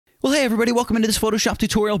Well, hey everybody, welcome into this Photoshop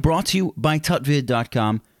tutorial brought to you by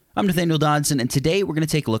tutvid.com. I'm Nathaniel Dodson, and today we're going to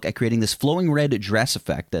take a look at creating this flowing red dress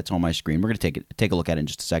effect that's on my screen. We're going to take a look at it in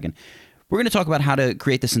just a second. We're going to talk about how to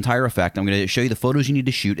create this entire effect. I'm going to show you the photos you need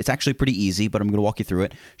to shoot. It's actually pretty easy, but I'm going to walk you through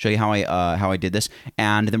it, show you how I did this,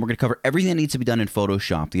 and then we're going to cover everything that needs to be done in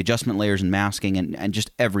Photoshop, the adjustment layers and masking, and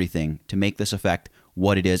just everything to make this effect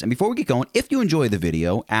what it is. And before we get going, if you enjoy the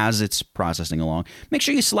video as it's processing along, make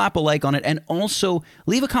sure you slap a like on it and also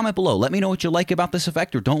leave a comment below. Let me know what you like about this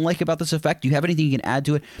effect or don't like about this effect. Do you have anything you can add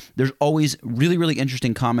to it? There's always really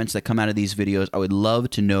interesting comments that come out of these videos. I would love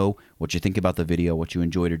to know what you think about the video, what you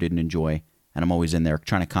enjoyed or didn't enjoy, and I'm always in there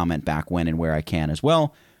trying to comment back when and where I can as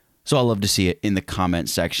well. So I'll love to see it in the comment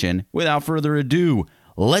section. Without further ado,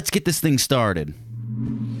 let's get this thing started.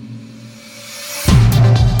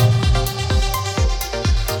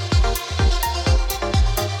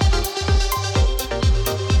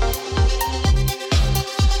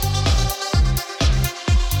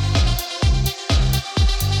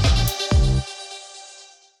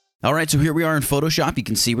 All right, so here we are in Photoshop. You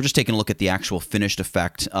can see we're just taking a look at the actual finished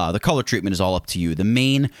effect. The color treatment is all up to you. The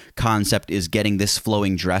main concept is getting this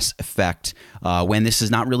flowing dress effect when this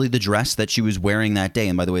is not really the dress that she was wearing that day.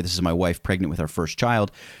 And by the way, this is my wife pregnant with our first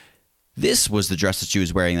child. This was the dress that she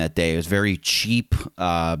was wearing that day. It was a very cheap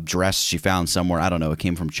dress she found somewhere. I don't know. It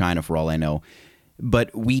came from China for all I know.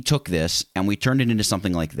 But we took this and we turned it into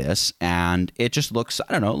something like this. And it just looks,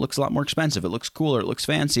 I don't know, it looks a lot more expensive. It looks cooler. It looks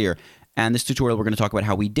fancier. And this tutorial, we're going to talk about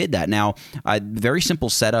how we did that. Now, very simple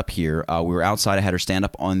setup here. We were outside. I had her stand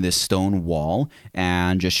up on this stone wall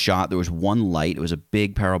and just shot. There was one light. It was a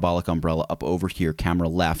big parabolic umbrella up over here, camera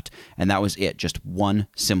left, and that was it. Just one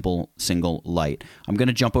single light. I'm going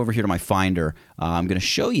to jump over here to my Finder. I'm going to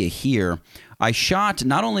show you here. I shot,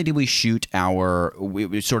 not only did we shoot sort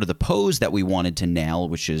of the pose that we wanted to nail,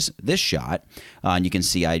 which is this shot, and you can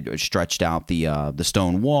see I stretched out the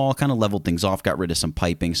stone wall, kind of leveled things off, got rid of some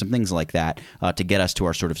piping, some things like that to get us to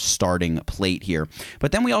our sort of starting plate here.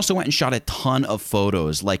 But then we also went and shot a ton of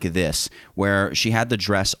photos like this, where she had the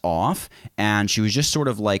dress off, and she was just sort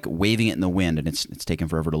of like waving it in the wind, and it's taking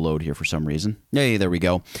forever to load here for some reason. Yay, there we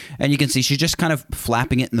go. And you can see she's just kind of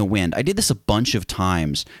flapping it in the wind. I did this a bunch of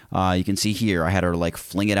times. You can see here, I had her like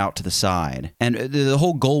fling it out to the side. And the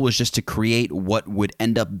whole goal was just to create what would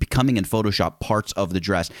end up becoming in Photoshop parts of the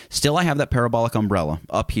dress. Still, I have that parabolic umbrella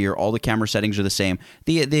up here. All the camera settings are the same.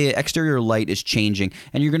 The exterior light is changing.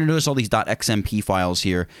 And you're going to notice all these .xmp files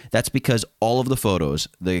here. That's because all of the photos,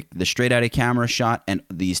 the straight out of camera shot and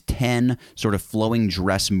these 10 sort of flowing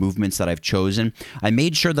dress movements that I've chosen, I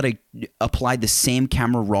made sure that I applied the same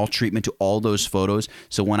camera raw treatment to all those photos.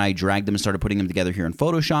 So when I dragged them and started putting them together here in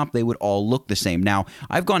Photoshop, they would all look the same. Now,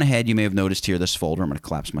 I've gone ahead, you may have noticed here, this folder. I'm going to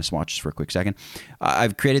collapse my swatches for a quick second.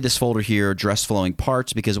 I've created this folder here, dress flowing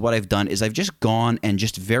parts, because what I've done is I've just gone and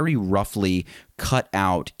just very roughly cut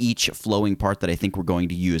out each flowing part that I think we're going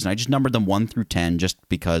to use. And I just numbered them 1 through 10 just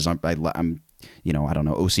because I'm you know, I don't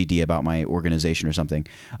know, OCD about my organization or something.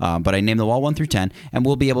 But I named them all 1 through 10, and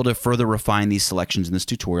we'll be able to further refine these selections in this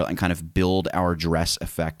tutorial and kind of build our dress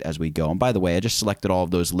effect as we go. And by the way, I just selected all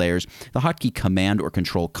of those layers. The hotkey Command or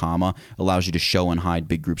Control comma allows you to show and hide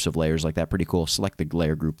big groups of layers like that. Pretty cool. Select the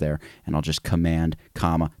layer group there, and I'll just Command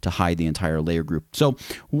comma to hide the entire layer group. So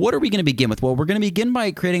what are we going to begin with? Well, we're going to begin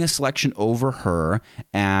by creating a selection over her,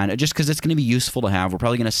 and just because it's going to be useful to have, we're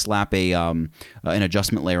probably going to slap an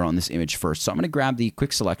adjustment layer on this image first. So I'm going to grab the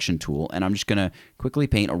quick selection tool, and I'm just going to quickly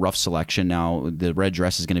paint a rough selection. Now, the red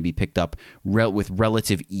dress is going to be picked up with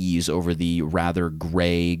relative ease over the rather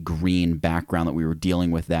gray-green background that we were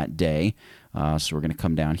dealing with that day. So we're going to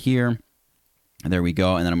come down here. And there we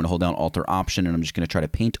go, and then I'm going to hold down Alt-Option, and I'm just going to try to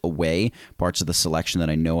paint away parts of the selection that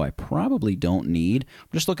I know I probably don't need. I'm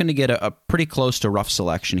just looking to get a pretty close to rough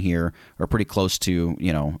selection here, or pretty close to,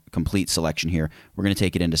 you know, complete selection here. We're going to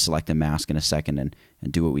take it into Select and Mask in a second and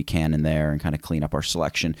do what we can in there and kind of clean up our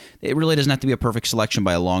selection. It really doesn't have to be a perfect selection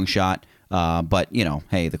by a long shot, but, you know,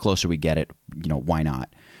 hey, the closer we get it, you know, why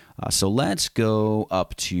not? So let's go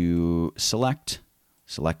up to Select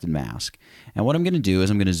and Mask. And what I'm going to do is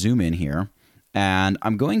I'm going to zoom in here. And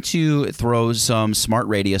I'm going to throw some smart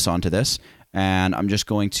radius onto this, and I'm just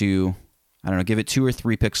going to, I don't know, give it 2 or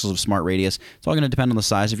 3 pixels of smart radius. It's all going to depend on the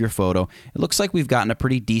size of your photo. It looks like we've gotten a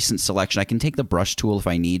pretty decent selection. I can take the brush tool if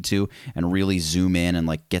I need to and really zoom in and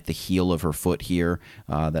like get the heel of her foot here.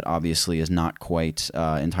 That obviously is not quite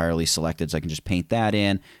entirely selected, so I can just paint that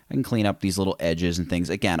in. I can clean up these little edges and things.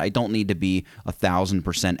 Again, I don't need to be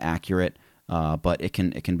 1000% accurate. But it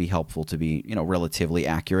can be helpful to be, you know, relatively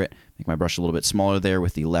accurate. Make my brush a little bit smaller there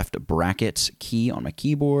with the left bracket key on my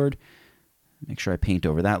keyboard. Make sure I paint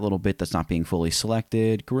over that little bit that's not being fully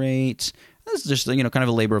selected. Great. This is just, kind of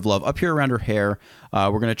a labor of love. Up here around her hair,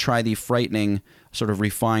 we're going to try the Frightening sort of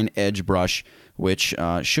refine edge brush, which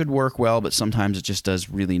should work well, but sometimes it just does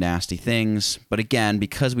really nasty things. But again,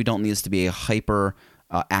 because we don't need this to be a hyper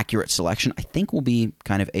accurate selection, I think we'll be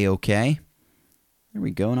kind of A-okay. There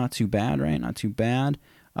we go. Not too bad, right? Not too bad.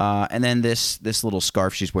 And then this little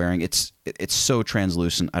scarf she's wearing, it's so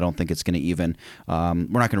translucent, I don't think it's going to even, we're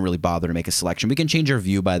not going to really bother to make a selection. We can change our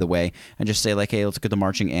view, by the way, and just say like, hey, let's look at the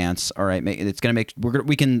marching ants. All right, it's going to make,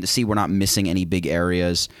 we can see we're not missing any big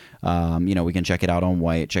areas. We can check it out on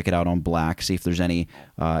white, check it out on black, see if there's any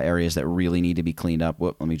areas that really need to be cleaned up.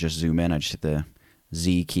 Whoop, let me just zoom in. I just hit the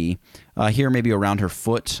Z key. Here, maybe around her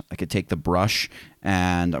foot, I could take the brush,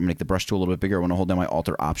 and I'm going to make the brush tool a little bit bigger. I want to hold down my Alt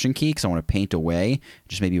or Option key because I want to paint away.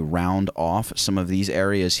 Just maybe round off some of these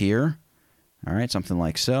areas here. All right, something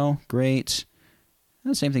like so. Great.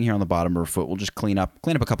 And the same thing here on the bottom of her foot. We'll just clean up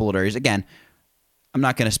a couple of areas. Again, I'm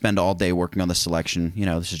not going to spend all day working on the selection.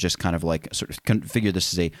 This is just kind of like sort of configure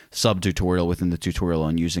this as a sub-tutorial within the tutorial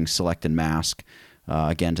on using Select and Mask.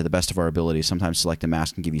 Again, to the best of our ability. Sometimes Select and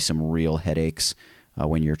Mask can give you some real headaches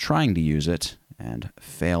when you're trying to use it and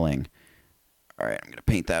failing. All right, I'm going to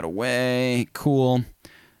paint that away. Cool.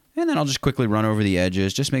 And then I'll just quickly run over the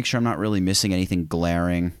edges. Just make sure I'm not really missing anything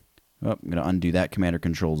glaring. Oh, I'm going to undo that. Command or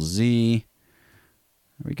Control Z.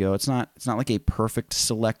 There we go. It's not like a perfect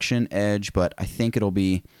selection edge, but I think it'll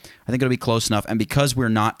be close enough. And because we're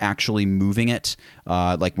not actually moving it,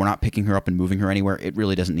 like we're not picking her up and moving her anywhere, it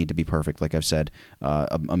really doesn't need to be perfect, like I've said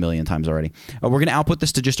a million times already. We're going to output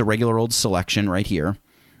this to just a regular old selection right here.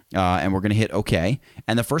 And we're going to hit OK.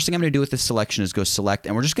 And the first thing I'm going to do with this selection is go select,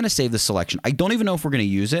 and we're just going to save the selection. I don't even know if we're going to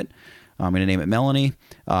use it. I'm going to name it Melanie.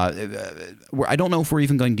 I don't know if we're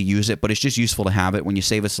even going to use it, but it's just useful to have it. When you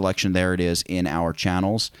save a selection, there it is in our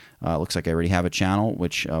channels. Looks like I already have a channel,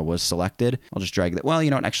 which was selected. I'll just drag that. Well,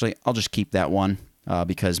 actually, I'll just keep that one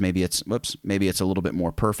because maybe it's a little bit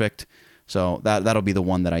more perfect. So that'll be the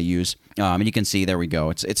one that I use. And you can see, there we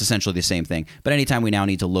go. It's essentially the same thing. But anytime we now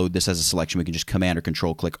need to load this as a selection, we can just Command or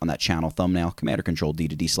Control click on that channel thumbnail. Command or Control D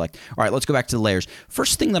to deselect. All right, let's go back to the layers.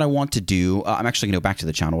 First thing that I want to do, I'm actually going to go back to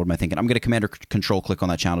the channel. What am I thinking? I'm going to Command or Control click on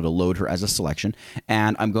that channel to load her as a selection.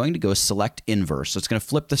 And I'm going to go Select Inverse. So it's going to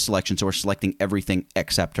flip the selection, so we're selecting everything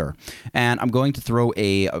except her. And I'm going to throw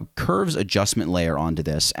a curves adjustment layer onto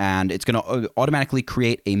this. And it's going to automatically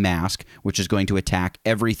create a mask, which is going to attack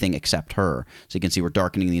everything except her. So you can see we're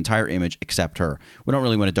darkening the entire image except her. We don't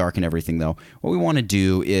really want to darken everything though. What we want to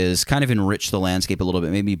do is kind of enrich the landscape a little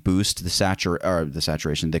bit, maybe boost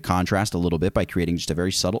the contrast a little bit by creating just a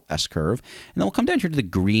very subtle S-curve. And then we'll come down here to the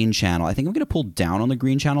green channel. I think I'm going to pull down on the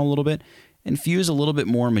green channel a little bit, infuse a little bit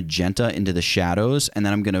more magenta into the shadows, and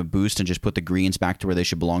then I'm going to boost and just put the greens back to where they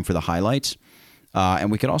should belong for the highlights.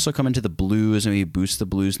 And we could also come into the blues and maybe boost the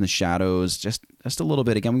blues and the shadows just a little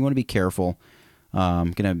bit. Again, we want to be careful.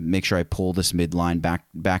 I'm going to make sure I pull this midline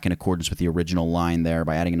back in accordance with the original line there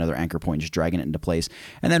by adding another anchor point, just dragging it into place.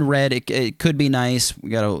 And then red, it could be nice. We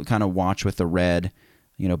got to kind of watch with the red,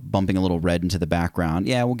 bumping a little red into the background.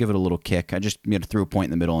 Yeah, we'll give it a little kick. I just threw a point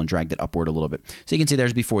in the middle and dragged it upward a little bit. So you can see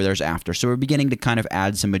there's before, there's after. So we're beginning to kind of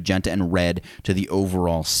add some magenta and red to the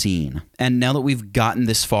overall scene. And now that we've gotten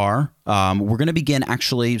this far, we're going to begin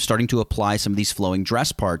actually starting to apply some of these flowing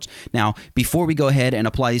dress parts. Now, before we go ahead and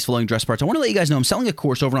apply these flowing dress parts, I want to let you guys know I'm selling a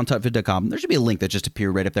course over on tutvid.com. There should be a link that just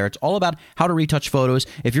appeared right up there. It's all about how to retouch photos.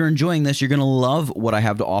 If you're enjoying this, you're going to love what I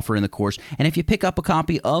have to offer in the course. And if you pick up a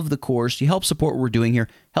copy of the course, you help support what we're doing here,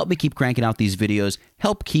 help me keep cranking out these videos,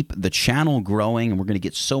 help keep the channel growing, and we're going to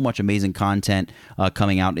get so much amazing content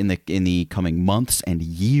coming out in the coming months and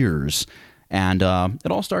years. And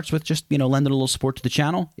it all starts with just, lending a little support to the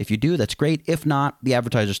channel. If you do, that's great. If not, the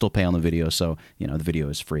advertisers still pay on the video. So, the video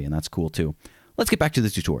is free, and that's cool too. Let's get back to the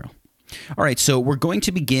tutorial. All right, so we're going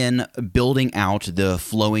to begin building out the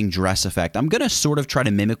flowing dress effect. I'm going to sort of try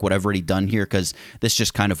to mimic what I've already done here because this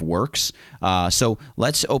just kind of works. So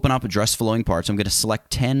let's open up dress flowing parts. I'm going to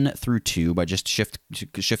select 10 through 2 by just shift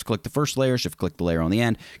click the first layer, shift click the layer on the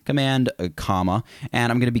end, command comma,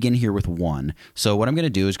 and I'm going to begin here with 1. So what I'm going to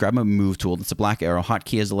do is grab my move tool. That's a black arrow.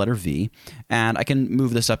 Hotkey is the letter V, and I can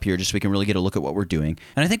move this up here just so we can really get a look at what we're doing.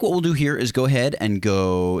 And I think what we'll do here is go ahead and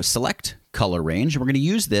go select color range. We're going to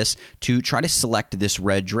use this to try to select this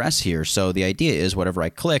red dress here. So the idea is whatever I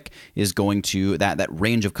click is going to, that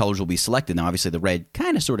range of colors will be selected. Now, obviously, the red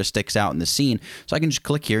kind of sort of sticks out in the scene. So I can just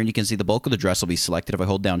click here, and you can see the bulk of the dress will be selected. If I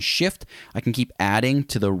hold down Shift, I can keep adding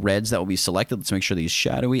to the reds that will be selected. Let's make sure these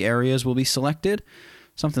shadowy areas will be selected.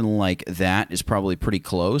 Something like that is probably pretty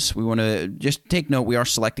close. We want to just take note, we are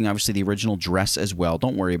selecting obviously the original dress as well.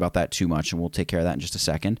 Don't worry about that too much, and we'll take care of that in just a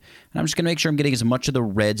second. And I'm just going to make sure I'm getting as much of the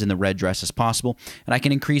reds in the red dress as possible. And I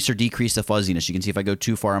can increase or decrease the fuzziness. You can see if I go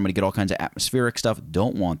too far, I'm going to get all kinds of atmospheric stuff.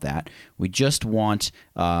 Don't want that. We just want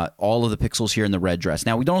all of the pixels here in the red dress.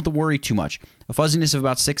 Now, we don't have to worry too much. A fuzziness of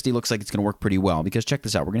about 60 looks like it's going to work pretty well, because check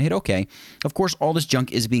this out. We're going to hit OK. Of course, all this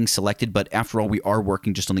junk is being selected, but after all, we are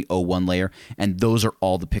working just on the O1 layer, and those are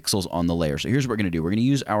all the pixels on the layer. So here's what we're going to do. We're going to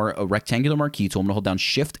use our rectangular marquee tool. I'm going to hold down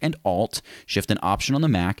Shift and Alt, Shift and Option on the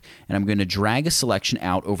Mac, and I'm going to drag a selection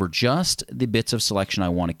out over just the bits of selection I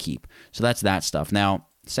want to keep. So that's that stuff. Now,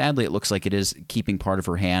 sadly, it looks like it is keeping part of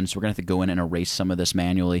her hand, so we're going to have to go in and erase some of this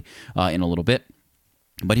manually in a little bit.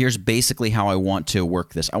 But here's basically how I want to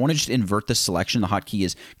work this. I want to just invert this selection. The hotkey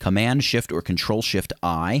is Command-Shift or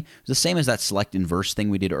Control-Shift-I. It's the same as that select inverse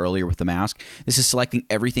thing we did earlier with the mask. This is selecting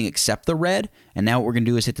everything except the red, and now what we're going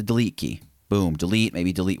to do is hit the Delete key. Boom, delete,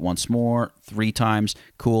 maybe delete once more, 3 times.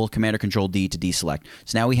 Cool, Command or Control-D to deselect.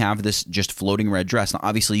 So now we have this just floating red dress. Now,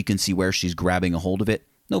 obviously, you can see where she's grabbing a hold of it.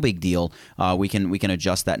 No big deal. We can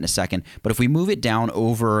adjust that in a second. But if we move it down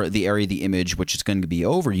over the area of the image, which is going to be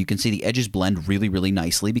over, you can see the edges blend really, really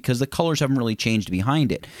nicely because the colors haven't really changed behind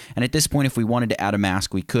it. And at this point, if we wanted to add a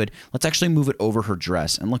mask, we could. Let's actually move it over her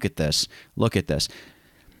dress. And look at this. Look at this.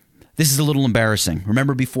 This is a little embarrassing.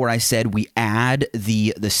 Remember before I said we add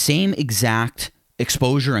the same exact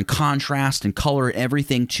exposure and contrast and color and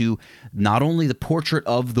everything to not only the portrait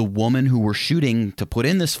of the woman who we're shooting to put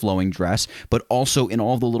in this flowing dress, but also in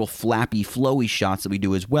all the little flappy, flowy shots that we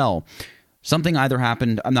do as well. Something either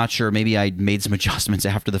happened, I'm not sure, maybe I made some adjustments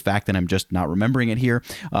after the fact and I'm just not remembering it here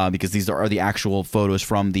because these are the actual photos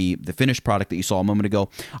from the finished product that you saw a moment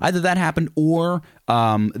ago. Either that happened or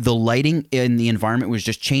the lighting in the environment was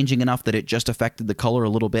just changing enough that it just affected the color a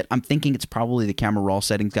little bit. I'm thinking it's probably the camera raw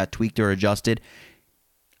settings got tweaked or adjusted.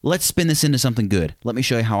 Let's spin this into something good. Let me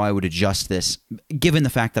show you how I would adjust this, given the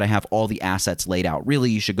fact that I have all the assets laid out. Really,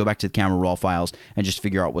 you should go back to the camera raw files and just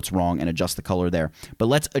figure out what's wrong and adjust the color there. But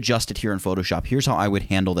let's adjust it here in Photoshop. Here's how I would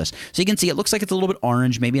handle this. So you can see it looks like it's a little bit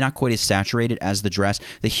orange, maybe not quite as saturated as the dress.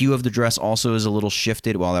 The hue of the dress also is a little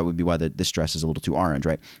shifted. Well, that would be why this dress is a little too orange,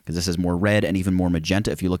 right? Because this is more red and even more magenta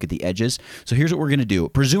if you look at the edges. So here's what we're going to do.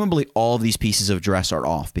 Presumably, all of these pieces of dress are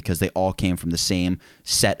off because they all came from the same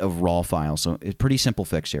set of raw files. So it's a pretty simple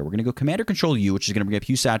fix here. We're going to go Command or Control U, which is going to bring up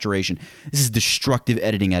hue saturation. This is destructive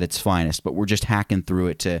editing at its finest, but we're just hacking through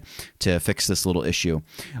it to fix this little issue.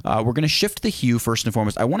 We're going to shift the hue first and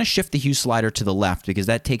foremost. I want to shift the hue slider to the left because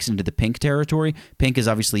that takes into the pink territory. Pink is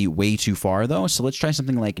obviously way too far though, so let's try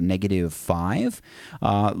something like -5.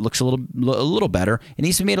 Looks a little better. It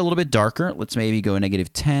needs to be made a little bit darker. Let's maybe go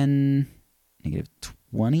 -10,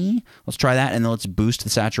 -20. Let's try that, and then let's boost the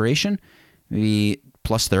saturation. Maybe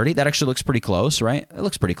 +30. That actually looks pretty close, right? It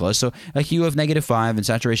looks pretty close. So a hue of -5 and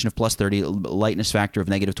saturation of +30, lightness factor of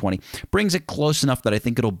 -20 brings it close enough that I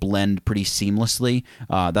think it'll blend pretty seamlessly.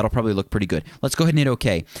 That'll probably look pretty good. Let's go ahead and hit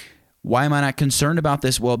OK. Why am I not concerned about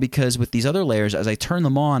this? Well, because with these other layers, as I turn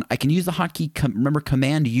them on, I can use the hotkey, remember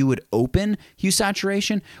Command-U would open hue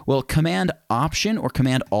saturation? Well, Command-Option or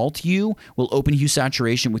Command-Alt-U will open hue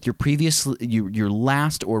saturation with your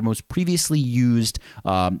last or most previously used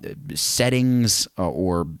settings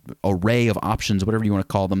or array of options, whatever you want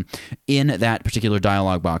to call them, in that particular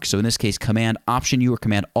dialog box. So in this case, Command-Option-U or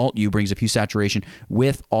Command-Alt-U brings up hue saturation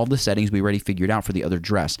with all the settings we already figured out for the other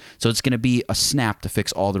dress. So it's going to be a snap to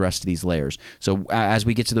fix all the rest of these layers. So as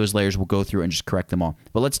we get to those layers, we'll go through and just correct them all.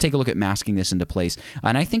 But let's take a look at masking this into place.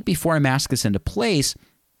 And I think before I mask this into place,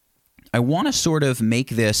 I want to sort of make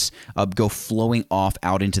this go flowing off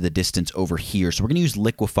out into the distance over here. So we're going to use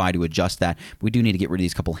Liquify to adjust that. We do need to get rid of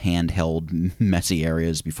these couple handheld messy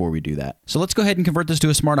areas before we do that. So let's go ahead and convert this to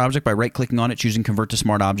a smart object by right-clicking on it, choosing Convert to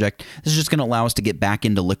Smart Object. This is just going to allow us to get back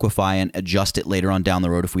into Liquify and adjust it later on down the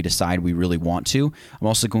road if we decide we really want to. I'm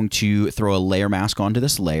also going to throw a layer mask onto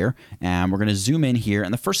this layer, and we're going to zoom in here.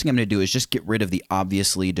 And the first thing I'm going to do is just get rid of the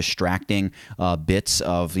obviously distracting bits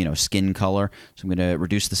of skin color. So I'm going to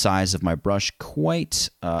reduce the size of my brush quite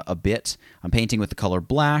a bit. I'm painting with the color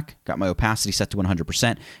black, got my opacity set to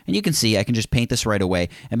 100%, and you can see I can just paint this right away.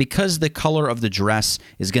 And because the color of the dress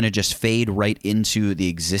is going to just fade right into the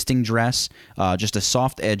existing dress, just a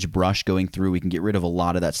soft edge brush going through, we can get rid of a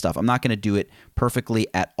lot of that stuff. I'm not going to do it perfectly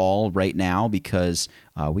at all right now because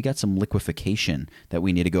we got some liquefaction that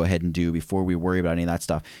we need to go ahead and do before we worry about any of that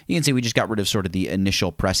stuff. You can see we just got rid of sort of the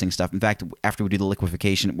initial pressing stuff. In fact, after we do the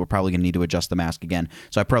liquefaction, we're probably going to need to adjust the mask again.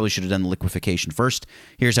 So I probably should have done the liquefaction first.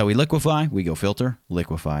 Here's how we liquefy. We go Filter,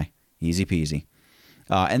 Liquify. Easy peasy.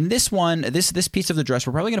 And this one, this piece of the dress,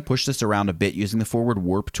 we're probably going to push this around a bit using the forward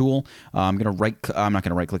warp tool. I'm not going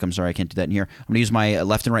to right click. I'm sorry, I can't do that in here. I'm going to use my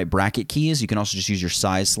left and right bracket keys. You can also just use your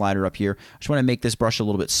size slider up here. I just want to make this brush a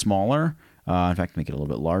little bit smaller. In fact, make it a little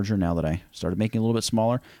bit larger now that I started making it a little bit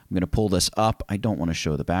smaller. I'm going to pull this up. I don't want to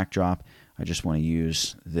show the backdrop. I just want to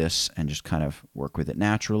use this and just kind of work with it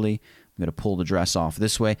naturally. I'm going to pull the dress off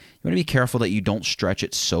this way. You want to be careful that you don't stretch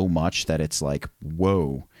it so much that it's like,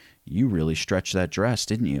 whoa, you really stretched that dress,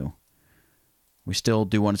 didn't you? We still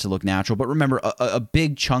do want it to look natural. But remember, a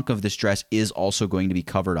big chunk of this dress is also going to be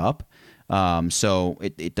covered up. So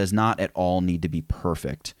it does not at all need to be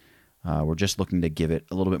perfect. We're just looking to give it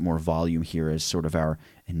a little bit more volume here as sort of our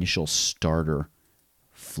initial starter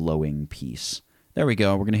flowing piece. There we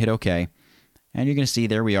go. We're going to hit OK. And you're going to see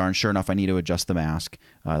there we are. And sure enough, I need to adjust the mask.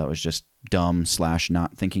 That was just dumb /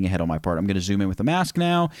 not thinking ahead on my part. I'm going to zoom in with the mask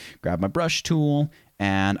now, grab my brush tool,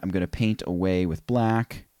 and I'm going to paint away with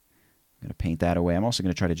black. I'm going to paint that away. I'm also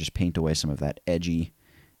going to try to just paint away some of that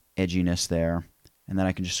edginess there. And then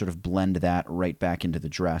I can just sort of blend that right back into the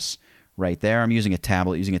dress right there. I'm using a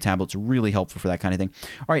tablet. Using a tablet's really helpful for that kind of thing.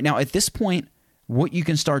 All right, now at this point, what you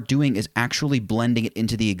can start doing is actually blending it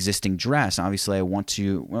into the existing dress. Obviously, I want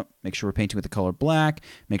to make sure we're painting with the color black.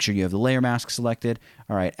 Make sure you have the layer mask selected.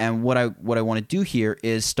 All right, and what I want to do here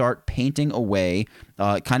is start painting away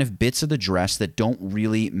kind of bits of the dress that don't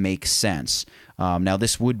really make sense. Now,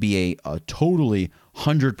 this would be a totally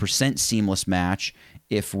 100% seamless match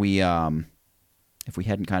if we hadn't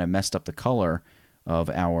kind of messed up the color of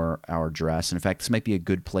our dress. And in fact, this might be a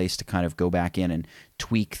good place to kind of go back in and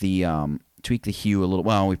tweak the hue a little.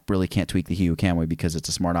 Well, we really can't tweak the hue, can we? Because it's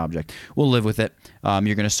a smart object. We'll live with it.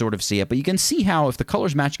 You're going to sort of see it. But you can see how if the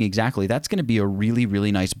color's matching exactly, that's going to be a really,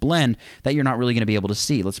 really nice blend that you're not really going to be able to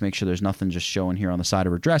see. Let's make sure there's nothing just showing here on the side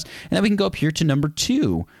of her dress. And then we can go up here to number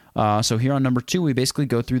 2. So here on number 2, we basically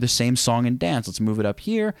go through the same song and dance. Let's move it up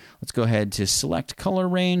here. Let's go ahead to select color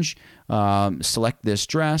range. Select this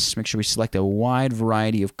dress. Make sure we select a wide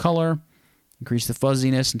variety of color. Increase the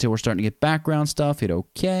fuzziness until we're starting to get background stuff. Hit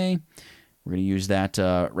OK. We're going to use that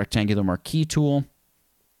rectangular marquee tool.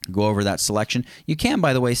 Go over that selection. You can,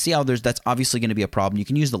 by the way, see how that's obviously going to be a problem. You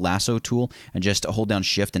can use the lasso tool and just hold down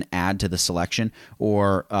Shift and add to the selection.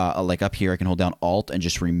 Or like up here, I can hold down Alt and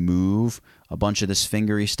just remove a bunch of this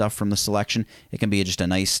fingery stuff from the selection. It can be just a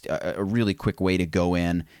nice, a really quick way to go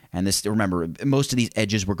in. And this, remember, most of these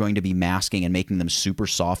edges we're going to be masking and making them super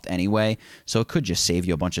soft anyway. So it could just save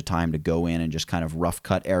you a bunch of time to go in and just kind of rough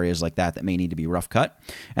cut areas like that may need to be rough cut.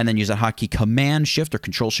 And then use that hotkey Command Shift or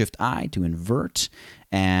Control Shift I to invert.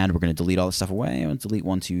 And we're going to delete all this stuff away. I'll delete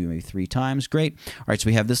 1, 2, maybe 3 times. Great. All right, so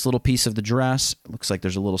we have this little piece of the dress. It looks like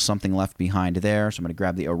there's a little something left behind there. So I'm going to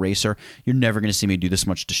grab the eraser. You're never going to see me do this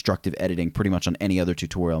much destructive editing pretty much on any other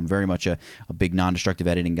tutorial. I'm very much a big non-destructive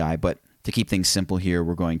editing guy, but to keep things simple here,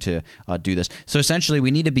 we're going to do this. So essentially,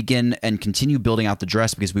 we need to begin and continue building out the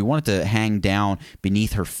dress because we want it to hang down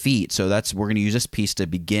beneath her feet. So we're going to use this piece to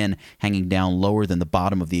begin hanging down lower than the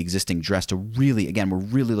bottom of the existing dress to really, again, we're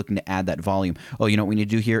really looking to add that volume. Oh, you know what we need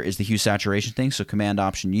to do here is the hue saturation thing. So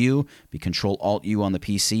Command-Option-U, be Control-Alt-U on the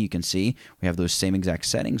PC. You can see we have those same exact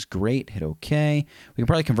settings. Great. Hit OK. We can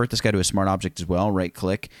probably convert this guy to a smart object as well.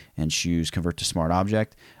 Right-click and choose Convert to Smart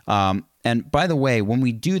Object. And by the way, when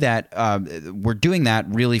we do that, we're doing that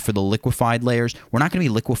really for the liquefied layers. We're not going to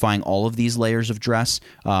be liquefying all of these layers of dress,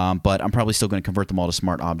 but I'm probably still going to convert them all to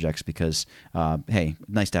smart objects because, hey,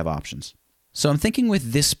 nice to have options. So I'm thinking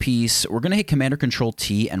with this piece, we're going to hit Command or Control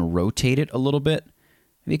T and rotate it a little bit.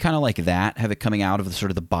 Maybe kind of like that, have it coming out of the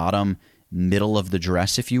sort of the bottom middle of the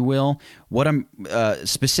dress, if you will. What I'm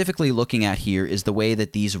specifically looking at here is the way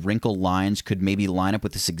that these wrinkled lines could maybe line up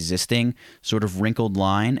with this existing sort of wrinkled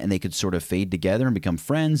line, and they could sort of fade together and become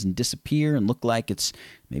friends and disappear and look like it's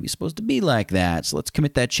maybe supposed to be like that. So let's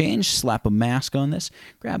commit that change, slap a mask on this,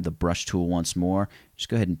 grab the brush tool once more, just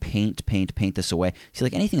go ahead and paint this away. See,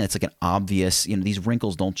 like anything that's like an obvious, these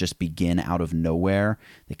wrinkles don't just begin out of nowhere.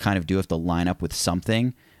 They kind of do have to line up with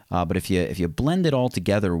something. But if you blend it all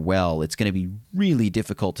together well, it's going to be really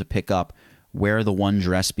difficult to pick up where the one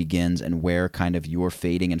dress begins and where kind of your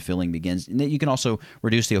fading and filling begins. And you can also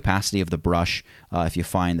reduce the opacity of the brush if you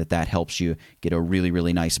find that helps you get a really,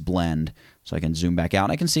 really nice blend. So I can zoom back out.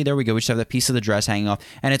 And I can see, there we go. We just have that piece of the dress hanging off.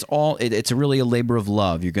 And it's really a labor of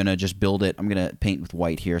love. You're going to just build it. I'm going to paint with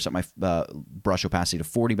white here. Set my brush opacity to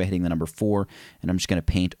 40 by hitting the number 4. And I'm just going to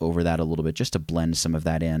paint over that a little bit just to blend some of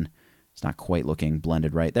that in. It's not quite looking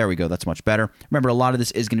blended right. There we go. That's much better. Remember, a lot of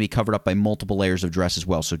this is going to be covered up by multiple layers of dress as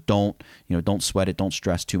well. So don't sweat it. Don't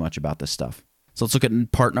stress too much about this stuff. So let's look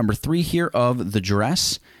at part number 3 here of the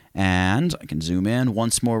dress. And I can zoom in.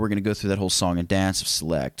 Once more, we're going to go through that whole song and dance.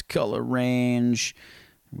 Select color range.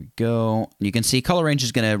 Here we go. You can see color range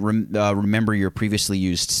is going to remember your previously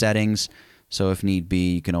used settings. So if need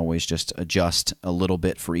be, you can always just adjust a little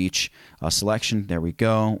bit for each selection. There we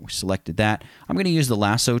go. We selected that. I'm going to use the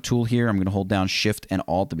lasso tool here. I'm going to hold down Shift and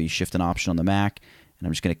Alt to be Shift and Option on the Mac. And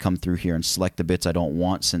I'm just going to come through here and select the bits I don't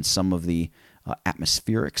want since some of the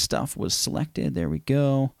atmospheric stuff was selected. There we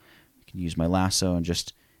go. I can use my lasso and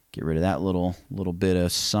just get rid of that little bit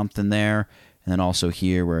of something there. And then also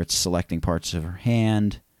here where it's selecting parts of her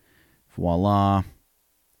hand. Voila.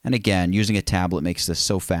 And again, using a tablet makes this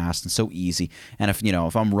so fast and so easy. And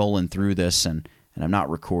if I'm rolling through this and I'm not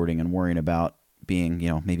recording and worrying about being,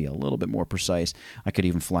 maybe a little bit more precise, I could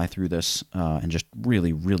even fly through this and just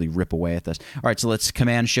really, really rip away at this. All right, so let's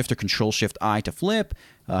Command Shift or Control Shift I to flip.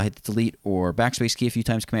 Hit the Delete or Backspace key a few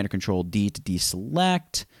times. Command or Control D to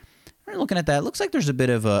deselect. Looking at that, it looks like there's a bit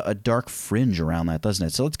of a dark fringe around that, doesn't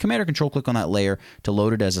it? So let's Command or Control click on that layer to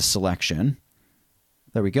load it as a selection.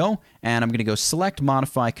 There we go. And I'm going to go Select,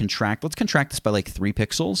 Modify, Contract. Let's contract this by like 3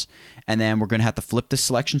 pixels. And then we're going to have to flip this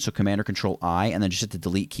selection, so Command or Control I, and then just hit the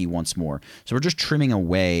Delete key once more. So we're just trimming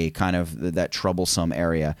away kind of that troublesome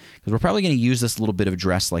area. Because we're probably going to use this little bit of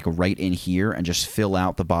dress like right in here and just fill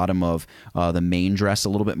out the bottom of the main dress a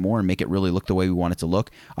little bit more and make it really look the way we want it to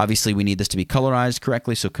look. Obviously, we need this to be colorized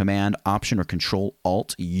correctly, so Command, Option, or Control,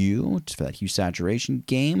 Alt, U, just for that hue saturation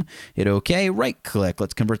game. Hit OK, right-click.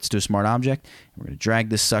 Let's convert this to a smart object. We're going to drag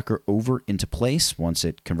this sucker over into place once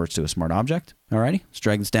it converts to a smart object. Alrighty, let's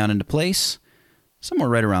drag this down into place. Somewhere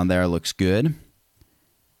right around there looks good.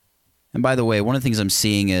 And by the way, one of the things I'm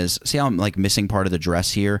seeing is, see how I'm like missing part of the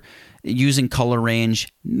dress here? Using color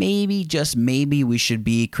range, maybe, just maybe, we should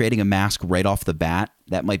be creating a mask right off the bat.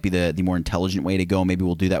 That might be the more intelligent way to go. Maybe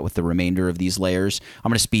we'll do that with the remainder of these layers. I'm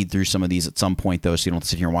going to speed through some of these at some point, though, so you don't have to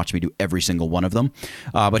sit here and watch me do every single one of them.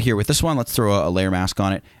 But here with this one, let's throw a layer mask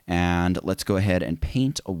on it, and let's go ahead and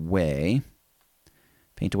paint away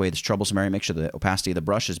this troublesome area. Make sure the opacity of the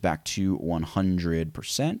brush is back to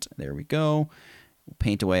 100%. There we go. We'll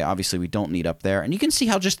paint away. Obviously, we don't need up there, and you can see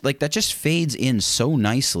how just like that just fades in so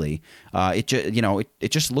nicely. It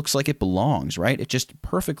just looks like it belongs, right? It just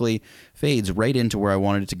perfectly fades right into where I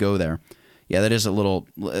wanted it to go there. Yeah, that is a little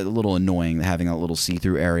annoying having a little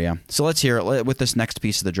see-through area. So let's hear it with this next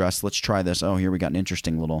piece of the dress. Let's try this. Oh, here we got an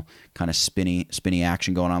interesting little kind of spinny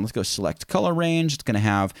action going on. Let's go select color range. It's going to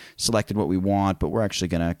have selected what we want, but we're actually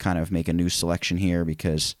going to kind of make a new selection here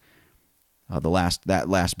because that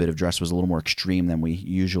last bit of dress was a little more extreme than we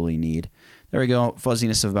usually need. There we go.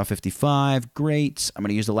 Fuzziness of about 55. Great. I'm going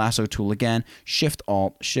to use the lasso tool again. Shift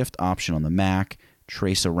Alt, Shift Option on the Mac.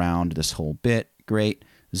 Trace around this whole bit. Great.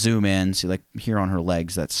 Zoom in. See, like here on her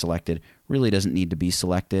legs, that's selected. Really doesn't need to be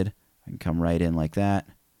selected. I can come right in like that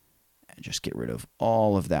and just get rid of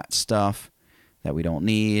all of that stuff that we don't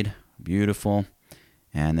need. Beautiful.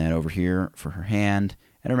 And then over here for her hand.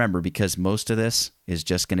 And remember, because most of this is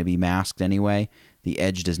just going to be masked anyway, the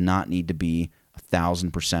edge does not need to be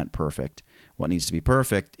 1000% perfect. What needs to be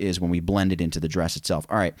perfect is when we blend it into the dress itself.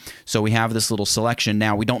 All right, so we have this little selection.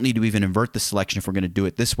 Now, we don't need to even invert the selection if we're going to do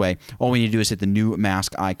it this way. All we need to do is hit the new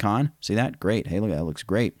mask icon. See that? Great. Hey, look, that looks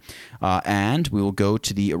great. And we will go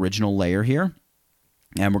to the original layer here,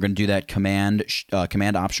 and we're going to do that Command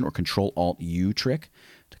Option or Control Alt U trick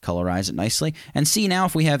to colorize it nicely. And see now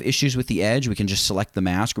if we have issues with the edge, we can just select the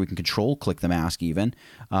mask, or we can control click the mask even.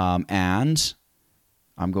 And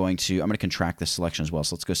I'm going to contract this selection as well.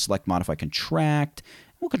 So let's go select, modify, contract.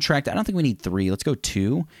 We'll contract. I don't think we need 3. Let's go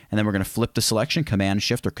 2. And then we're going to flip the selection, Command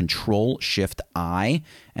Shift or Control Shift I.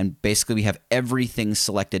 And basically we have everything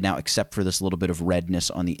selected now except for this little bit of redness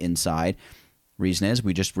on the inside. Reason is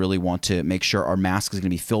we just really want to make sure our mask is going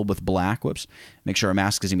to be filled with black. Whoops. Make sure our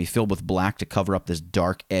mask is going to be filled with black to cover up this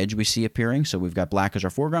dark edge we see appearing. So we've got black as our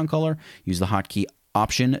foreground color. Use the hotkey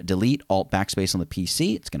Option, Delete, Alt, Backspace on the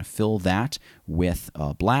PC. It's going to fill that with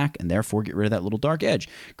black and therefore get rid of that little dark edge.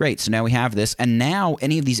 Great. So now we have this. And now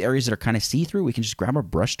any of these areas that are kind of see-through, we can just grab our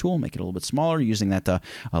brush tool, make it a little bit smaller using that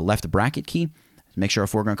left bracket key. Make sure our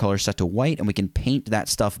foreground color is set to white, and we can paint that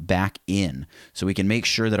stuff back in. So we can make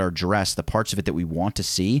sure that our dress, the parts of it that we want to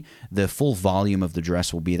see, the full volume of the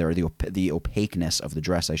dress will be there, or the opaqueness of the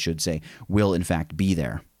dress, I should say, will in fact be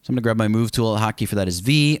there. So I'm going to grab my Move tool. The hotkey for that is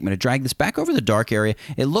V. I'm going to drag this back over the dark area.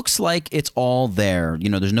 It looks like it's all there. You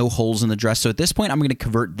know, there's no holes in the dress. So at this point, I'm going to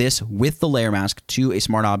convert this with the layer mask to a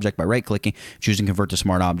smart object by right-clicking, choosing Convert to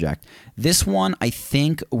Smart Object. This one, I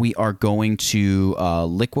think we are going to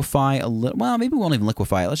liquify a little. Well, maybe we won't even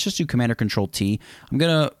liquify it. Let's just do Command or Control T. I'm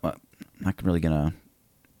not really going to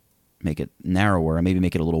make it narrower, and maybe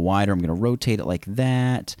make it a little wider. I'm going to rotate it like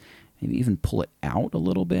that. Maybe even pull it out a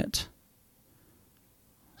little bit.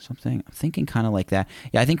 Something, I'm thinking kind of like that.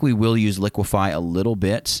 Yeah, I think we will use Liquify a little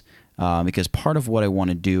bit because part of what I want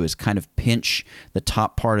to do is kind of pinch the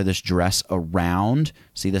top part of this dress around.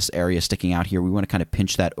 See this area sticking out here? We want to kind of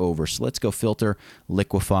pinch that over. So let's go Filter,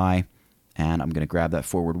 Liquify, and I'm going to grab that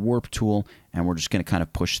Forward Warp tool, and we're just going to kind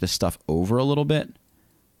of push this stuff over a little bit.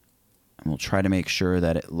 And we'll try to make sure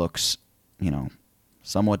that it looks, you know,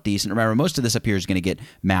 somewhat decent. Remember, most of this up here is going to get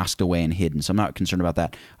masked away and hidden, so I'm not concerned about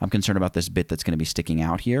that. I'm concerned about this bit that's going to be sticking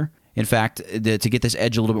out here. In fact, to get this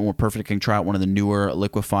edge a little bit more perfect, I can try out one of the newer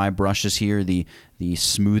Liquify brushes here, the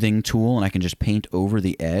smoothing tool, and I can just paint over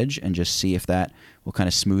the edge and just see if that will kind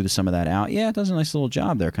of smooth some of that out. Yeah, it does a nice little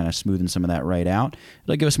job there, kind of smoothing some of that right out.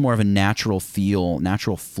 It'll give us more of a natural feel,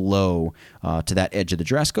 natural flow to that edge of the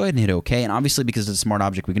dress. Go ahead and hit OK. And obviously, because it's a smart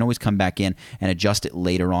object, we can always come back in and adjust it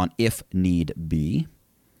later on if need be.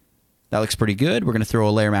 That looks pretty good. We're going to throw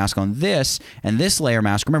a layer mask on this, and this layer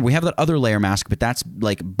mask, remember, we have that other layer mask, but that's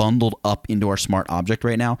like bundled up into our smart object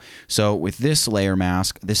right now. So with this layer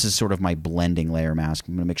mask, this is sort of my blending layer mask.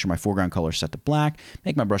 I'm going to make sure my foreground color is set to black,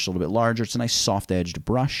 make my brush a little bit larger. It's a nice soft-edged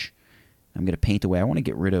brush. I'm going to paint away. I want to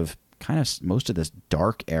get rid of kind of most of this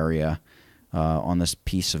dark area on this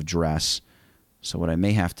piece of dress. So what I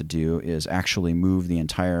may have to do is actually move the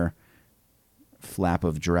entire flap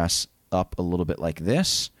of dress up a little bit like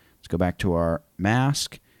this. Let's go back to our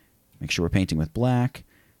mask. Make sure we're painting with black.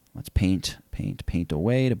 Let's paint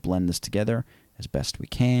away to blend this together as best we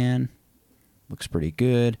can. Looks pretty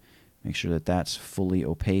good. Make sure that that's fully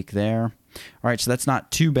opaque there. All right, so that's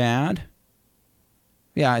not too bad.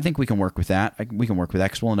 Yeah, I think we can work with that. We can work with that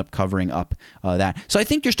because we'll end up covering up that. So I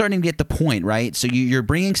think you're starting to get the point, right? So you're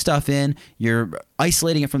bringing stuff in, you're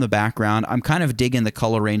isolating it from the background. I'm kind of digging the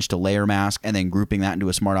color range to layer mask and then grouping that into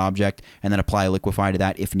a smart object and then apply Liquify to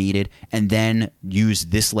that if needed, and then use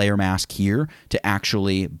this layer mask here to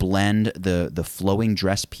actually blend the flowing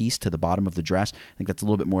dress piece to the bottom of the dress. I think that's a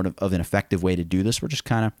little bit more of an effective way to do this. We're just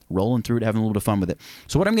kind of rolling through it, having a little bit of fun with it.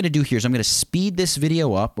 So what I'm going to do here is I'm going to speed this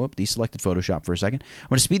video up. Whoop, deselected Photoshop for a second. I'm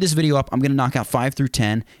going to speed this video up. I'm going to knock out 5 through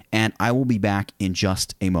 10, and I will be back in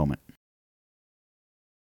just a moment.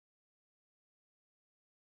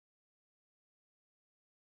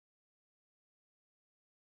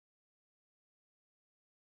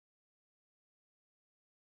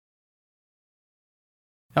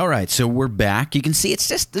 All right, so we're back. You can see there's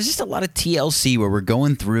just a lot of TLC where we're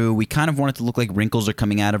going through. We kind of want it to look like wrinkles are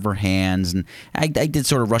coming out of her hands, and I did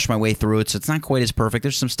sort of rush my way through it, so it's not quite as perfect.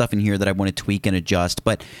 There's some stuff in here that I want to tweak and adjust,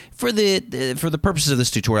 but for the purposes of this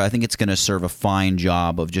tutorial, I think it's going to serve a fine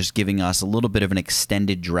job of just giving us a little bit of an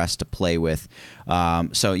extended dress to play with.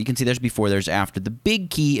 So you can see there's before, there's after. The big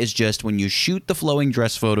key is just when you shoot the flowing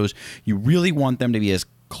dress photos, you really want them to be as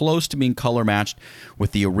close to being color matched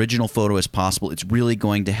with the original photo as possible. It's really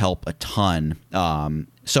going to help a ton.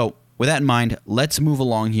 So with that in mind, let's move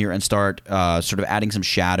along here and start sort of adding some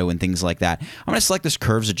shadow and things like that. I'm going to select this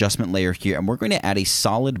curves adjustment layer here, and we're going to add a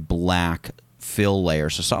solid black fill layer.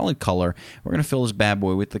 So solid color. We're going to fill this bad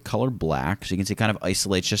boy with the color black. So you can see it kind of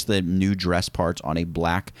isolates just the new dress parts on a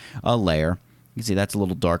black layer. You can see that's a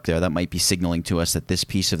little dark there. That might be signaling to us that this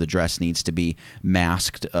piece of the dress needs to be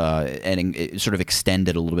masked and sort of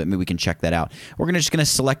extended a little bit. Maybe we can check that out. We're just going to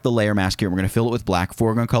select the layer mask here. We're going to fill it with black.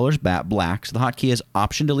 Foreground color is black. So the hotkey is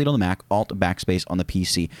Option Delete on the Mac, Alt Backspace on the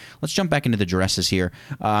PC. Let's jump back into the dresses here.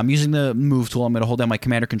 I'm using the Move tool. I'm going to hold down my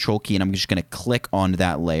Command or Control key, and I'm just going to click on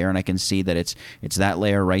that layer, and I can see that it's that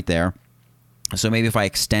layer right there. So maybe if I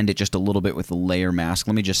extend it just a little bit with the layer mask,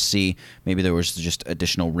 let me just see. Maybe there was just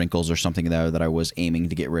additional wrinkles or something there that I was aiming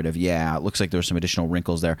to get rid of. Yeah, it looks like there's some additional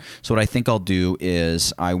wrinkles there. So what I think I'll do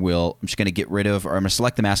is I'm just going to get rid of, or I'm going to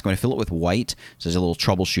select the mask. I'm going to fill it with white. So there's a little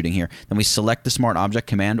troubleshooting here. Then we select the Smart Object,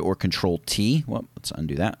 Command or Control T. Well, let's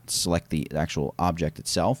undo that. Select the actual object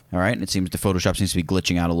itself. All right, and it seems the Photoshop seems to be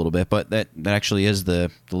glitching out a little bit, but that actually is the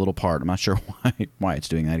little part. I'm not sure why it's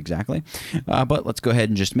doing that exactly. But let's go ahead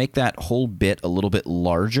and just make that whole bit a little bit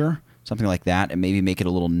larger, something like that, and maybe make it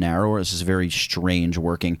a little narrower. This is very strange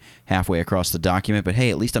working halfway across the document, but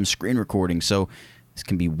hey, at least I'm screen recording, so this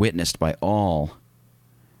can be witnessed by all.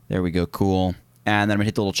 There we go, cool. And then I'm going to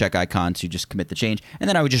hit the little check icon to just commit the change, and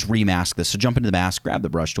then I would just remask this. So jump into the mask, grab the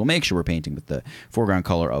brush tool, make sure we're painting with the foreground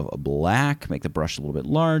color of black, make the brush a little bit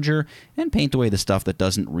larger, and paint away the stuff that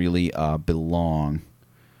doesn't really belong.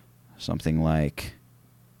 Something like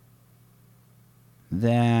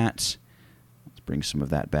that. Bring some of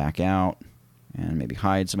that back out and maybe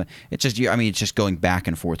hide some. It's just, I mean, it's just going back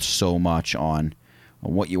and forth so much on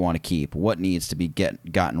on what you want to keep, what needs to be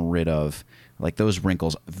gotten rid of. Like those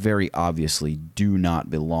wrinkles very obviously do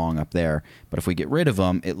not belong up there. But if we get rid of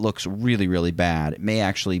them, it looks really, really bad. It may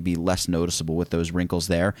actually be less noticeable with those wrinkles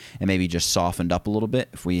there and maybe just softened up a little bit.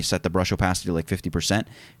 If we set the brush opacity to like 50%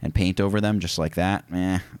 and paint over them just like that,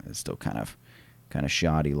 it's still kind of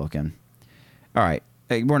shoddy looking. All right.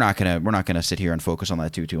 We're not gonna sit here and focus on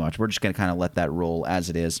that too much. We're just gonna kind of let that roll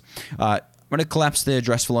as it is. I'm going to collapse the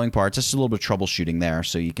dress flowing parts. That's just a little bit of troubleshooting there,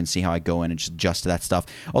 so you can see how I go in and just adjust that stuff.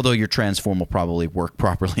 Although your transform will probably work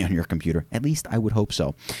properly on your computer. At least I would hope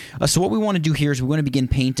so. So what we want to do here is we want to begin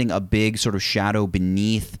painting a big sort of shadow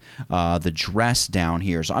beneath the dress down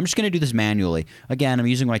here. So I'm just going to do this manually. Again, I'm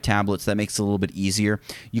using my tablets. That makes it a little bit easier.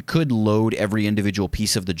 You could load every individual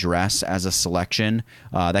piece of the dress as a selection.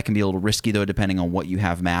 That can be a little risky, though, depending on what you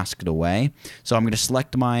have masked away. So I'm going to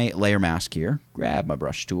select my layer mask here, grab my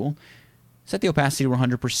brush tool, set the opacity to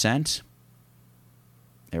 100%.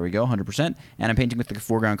 There we go, 100%. And I'm painting with the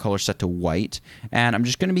foreground color set to white. And I'm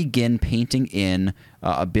just going to begin painting in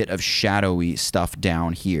a bit of shadowy stuff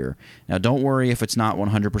down here. Now, don't worry if it's not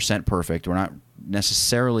 100% perfect. We're not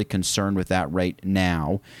necessarily concerned with that right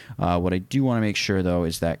now. What I do want to make sure, though,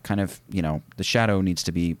 is that kind of, the shadow needs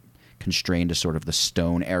to be constrained to sort of the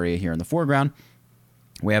stone area here in the foreground.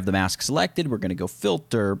 We have the mask selected. We're going to go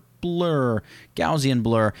filter, blur, Gaussian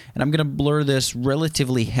blur, and I'm going to blur this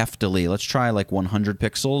relatively heftily. Let's try like 100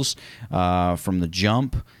 pixels from the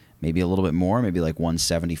jump, maybe a little bit more, maybe like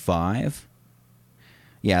 175.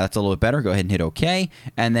 Yeah, that's a little bit better. Go ahead and hit OK.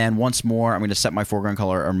 And then once more, I'm going to set my foreground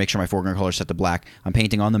color, or make sure my foreground color is set to black. I'm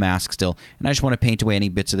painting on the mask still, and I just want to paint away any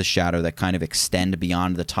bits of the shadow that kind of extend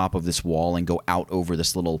beyond the top of this wall and go out over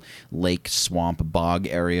this little lake, swamp, bog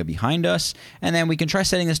area behind us. And then we can try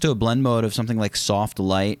setting this to a blend mode of something like soft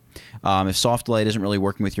light. If soft light isn't really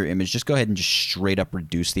working with your image, just go ahead and just straight up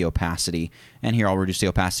reduce the opacity. And here I'll reduce the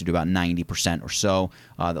opacity to about 90% or so.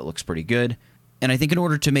 That looks pretty good. And I think in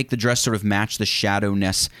order to make the dress sort of match the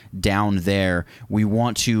shadowness down there, we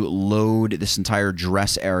want to load this entire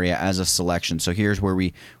dress area as a selection. So here's where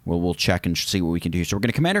we'll check and see what we can do. So we're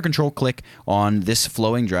going to Command or Control click on this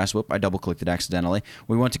flowing dress. Whoop, I double clicked it accidentally.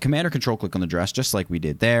 We want to Command or Control click on the dress just like we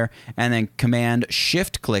did there. And then Command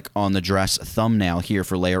Shift click on the dress thumbnail here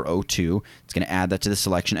for layer 02. It's going to add that to the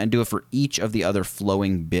selection and do it for each of the other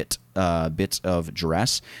flowing bits of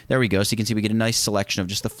dress. There we go. So you can see we get a nice selection of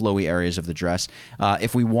just the flowy areas of the dress.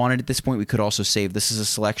 If we wanted at this point, we could also save this as a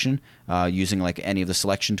selection using like any of the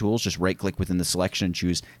selection tools. Just right click within the selection and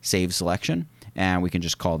choose Save Selection. And we can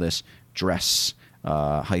just call this dress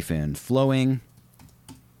hyphen flowing.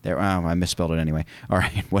 There, I misspelled it anyway. All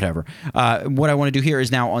right, whatever. What I want to do here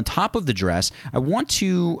is now on top of the dress, I want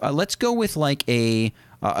to, let's go with like a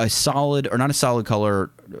solid, or not a solid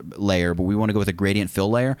color layer, but we want to go with a gradient fill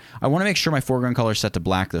layer. I want to make sure my foreground color is set to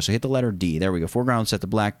black, though. So hit the letter D. There we go. Foreground set to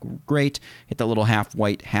black. Great. Hit that little half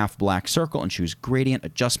white, half black circle and choose gradient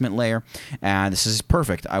adjustment layer. And this is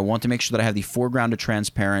perfect. I want to make sure that I have the foreground to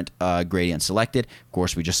transparent gradient selected. Of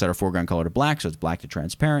course, we just set our foreground color to black, so it's black to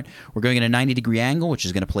transparent. We're going at a 90-degree angle, which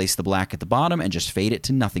is going to place the black at the bottom and just fade it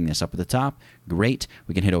to nothingness up at the top. Great.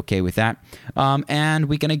 We can hit OK with that. And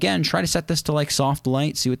we can, again, try to set this to like soft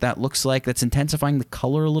light, see what that looks like. That's intensifying the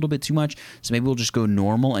color a little bit too much, so maybe we'll just go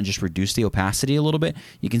normal and just reduce the opacity a little bit.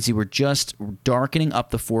 You can see we're just darkening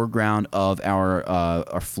up the foreground of our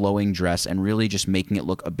flowing dress and really just making it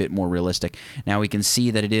look a bit more realistic. Now we can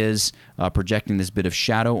see that it is projecting this bit of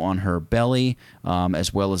shadow on her belly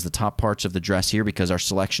as well as the top parts of the dress here, because our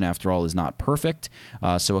selection, after all, is not perfect.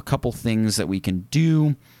 So a couple things that we can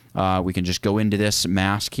do. We can just go into this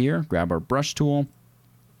mask here, grab our brush tool,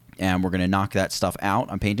 and we're going to knock that stuff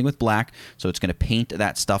out. I'm painting with black, so it's going to paint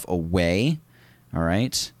that stuff away. All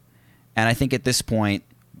right. And I think at this point,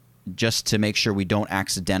 just to make sure we don't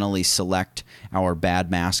accidentally select our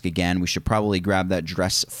bad mask again, we should probably grab that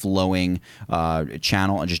dress flowing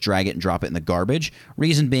channel and just drag it and drop it in the garbage.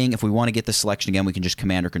 Reason being, if we want to get the selection again, we can just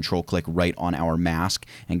Command or Control click right on our mask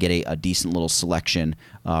and get a decent little selection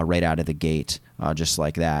right out of the gate. Just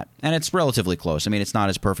like that. And it's relatively close. I mean, it's not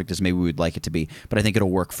as perfect as maybe we would like it to be, but I think it'll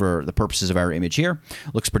work for the purposes of our image here.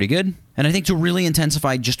 Looks pretty good. And I think to really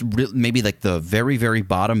intensify just maybe like the very, very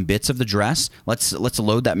bottom bits of the dress, let's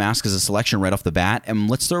load that mask as a selection right off the bat, and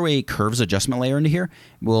let's throw a curves adjustment layer into here.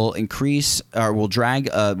 We'll increase, or we'll drag,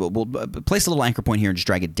 we'll place a little anchor point here and just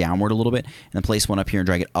drag it downward a little bit, and then place one up here and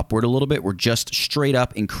drag it upward a little bit. We're just straight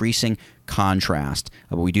up increasing contrast.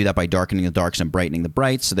 But we do that by darkening the darks and brightening the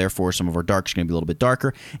brights, so therefore some of our darks are going to be a little bit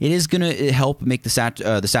darker. It is going to help make the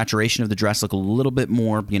saturation of the dress look a little bit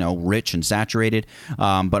more, you know, rich and saturated,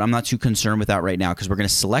 but I'm not too concerned with that right now because we're going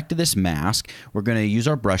to select this mask. We're going to use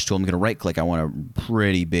our brush tool. I'm going to right-click. I want a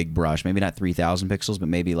pretty big brush, maybe not 3,000 pixels, but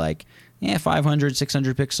maybe like 500,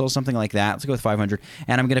 600 pixels, something like that. Let's go with 500.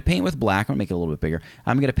 And I'm going to paint with black. I'm going to make it a little bit bigger.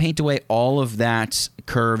 I'm going to paint away all of that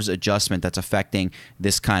curves adjustment that's affecting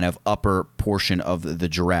this kind of upper portion of the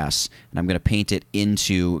dress. And I'm going to paint it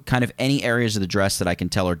into kind of any areas of the dress that I can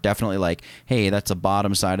tell are definitely like, hey, that's a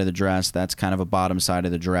bottom side of the dress. That's kind of a bottom side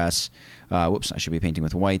of the dress. Whoops, I should be painting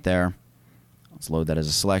with white there. Let's load that as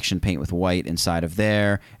a selection. Paint with white inside of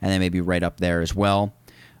there. And then maybe right up there as well.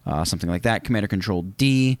 Something like that. Command or Control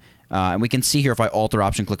D. And we can see here if I Alt or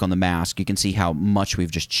Option click on the mask, you can see how much we've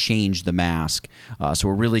just changed the mask. So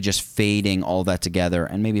we're really just fading all that together.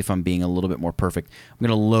 And maybe if I'm being a little bit more perfect, I'm going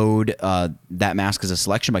to load that mask as a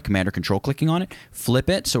selection by Command or Control clicking on it. Flip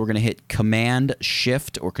it. So we're going to hit Command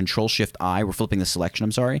Shift or Control Shift I. We're flipping the selection,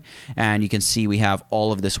 I'm sorry. And you can see we have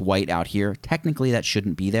all of this white out here. Technically, that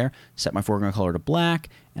shouldn't be there. Set my foreground color to black.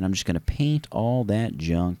 And I'm just going to paint all that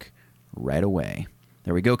junk right away.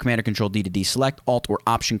 There we go. Command or Control D to deselect. Alt or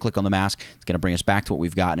Option click on the mask. It's going to bring us back to what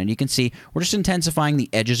we've gotten. And you can see we're just intensifying the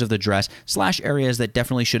edges of the dress / areas that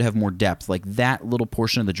definitely should have more depth. Like that little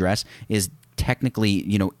portion of the dress is technically,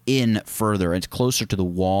 you know, in further. It's closer to the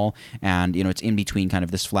wall, and, you know, it's in between kind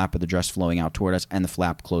of this flap of the dress flowing out toward us and the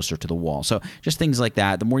flap closer to the wall. So just things like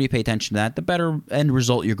that. The more you pay attention to that, the better end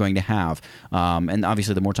result you're going to have. And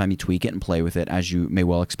obviously, the more time you tweak it and play with it, as you may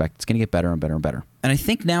well expect, it's going to get better and better and better. And I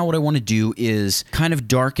think now what I want to do is kind of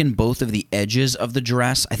darken both of the edges of the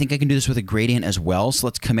dress. I think I can do this with a gradient as well. So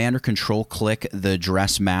let's Command or Control click the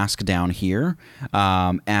dress mask down here.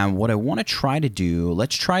 And what I want to try to do,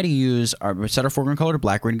 let's try to use set our foreground color to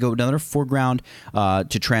black. We're going to go another foreground to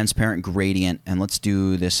transparent gradient. And let's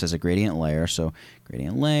do this as a gradient layer. So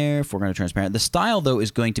gradient layer, foreground to transparent. The style, though,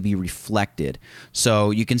 is going to be reflected.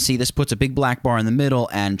 So you can see this puts a big black bar in the middle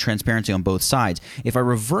and transparency on both sides. If I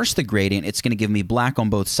reverse the gradient, it's going to give me black on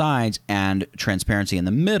both sides and transparency in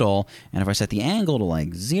the middle. And if I set the angle to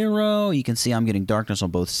like 0, you can see I'm getting darkness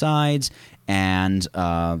on both sides. And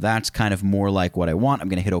that's kind of more like what I want. I'm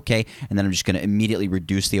going to hit OK, and then I'm just going to immediately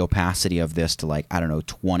reduce the opacity of this to like, I don't know,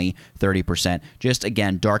 20, 30%. Just,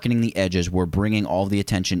 again, darkening the edges. We're bringing all the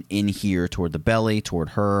attention in here toward the belly, toward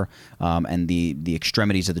her, and the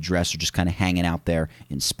extremities of the dress are just kind of hanging out there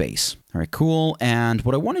in space. All right, cool. And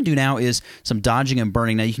what I want to do now is some dodging and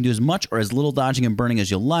burning. Now, you can do as much or as little dodging and burning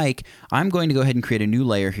as you like. I'm going to go ahead and create a new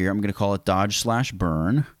layer here. I'm going to call it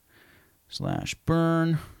dodge/burn.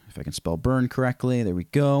 If I can spell burn correctly, there we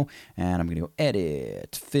go. And I'm going to go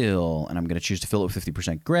edit, fill, and I'm going to choose to fill it with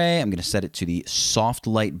 50% gray. I'm going to set it to the soft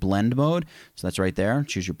light blend mode. So that's right there.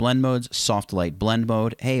 Choose your blend modes, soft light blend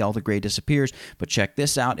mode. Hey, all the gray disappears. But check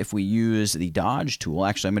this out. If we use the dodge tool,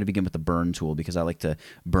 actually, I'm going to begin with the burn tool because I like to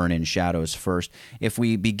burn in shadows first. If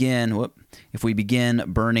we begin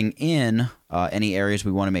burning in any areas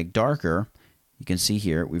we want to make darker, you can see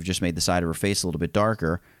here, we've just made the side of her face a little bit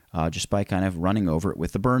darker. Just by kind of running over it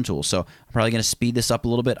with the burn tool. So I'm probably going to speed this up a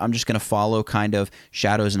little bit. I'm just going to follow kind of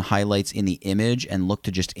shadows and highlights in the image and look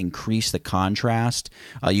to just increase the contrast.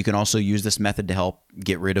 You can also use this method to help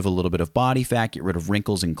get rid of a little bit of body fat, get rid of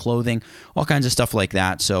wrinkles in clothing, all kinds of stuff like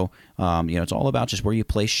that. So, you know, it's all about just where you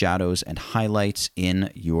place shadows and highlights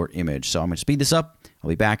in your image. So I'm going to speed this up. I'll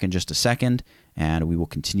be back in just a second, and we will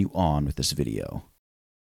continue on with this video.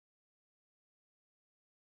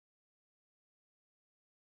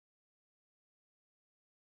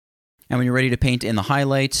 And when you're ready to paint in the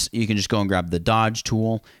highlights, you can just go and grab the dodge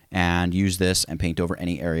tool and use this and paint over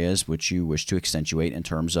any areas which you wish to accentuate in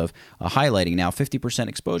terms of highlighting. Now, 50%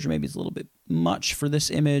 exposure maybe is a little bit much for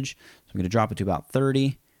this image. So I'm going to drop it to about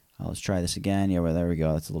 30. Let's try this again. Yeah, well, there we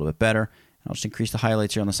go. That's a little bit better. And I'll just increase the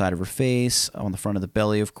highlights here on the side of her face, on the front of the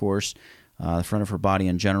belly, of course, the front of her body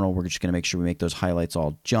in general. We're just going to make sure we make those highlights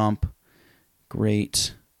all jump.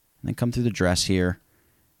 Great. And then come through the dress here.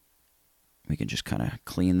 We can just kind of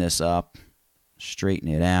clean this up, straighten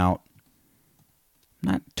it out.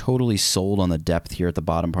 I'm not totally sold on the depth here at the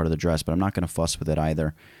bottom part of the dress, but I'm not going to fuss with it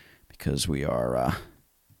either because we are,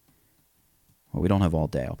 well, we don't have all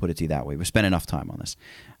day. I'll put it to you that way. We spent enough time on this.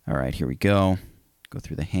 All right, here we go. Go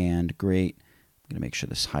through the hand. Great. I'm going to make sure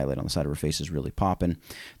this highlight on the side of her face is really popping.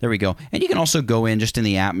 There we go. And you can also go in just in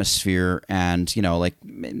the atmosphere and, you know, like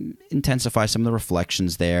intensify some of the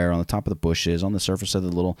reflections there on the top of the bushes, on the surface of the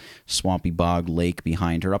little swampy bog lake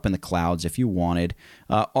behind her, up in the clouds if you wanted,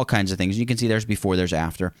 all kinds of things. You can see there's before, there's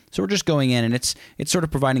after. So we're just going in and it's sort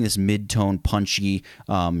of providing this mid-tone punchy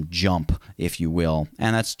jump, if you will.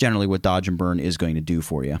 And that's generally what Dodge and Burn is going to do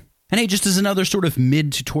for you. And hey, just as another sort of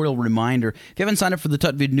mid-tutorial reminder, if you haven't signed up for the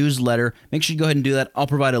TutVid newsletter, make sure you go ahead and do that. I'll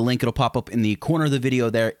provide a link. It'll pop up in the corner of the video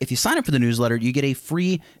there. If you sign up for the newsletter, you get a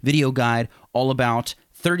free video guide all about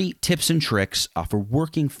 30 tips and tricks for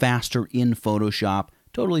working faster in Photoshop.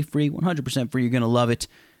 Totally free, 100% free. You're going to love it.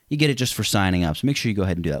 You get it just for signing up. So make sure you go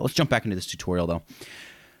ahead and do that. Let's jump back into this tutorial, though.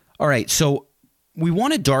 All right, so we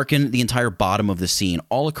want to darken the entire bottom of the scene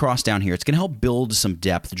all across down here. It's going to help build some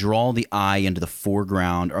depth, draw the eye into the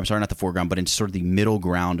foreground, or I'm sorry, not the foreground, but into sort of the middle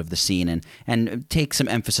ground of the scene and take some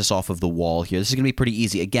emphasis off of the wall here. This is going to be pretty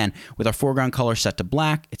easy. Again, with our foreground color set to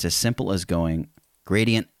black, it's as simple as going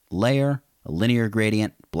gradient, layer, a linear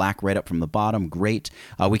gradient, black right up from the bottom, great.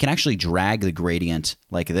 We can actually drag the gradient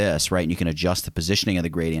like this, right? And you can adjust the positioning of the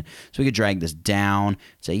gradient. So we could drag this down,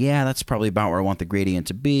 say, yeah, that's probably about where I want the gradient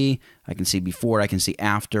to be. I can see before, I can see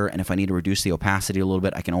after, and if I need to reduce the opacity a little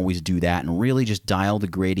bit, I can always do that and really just dial the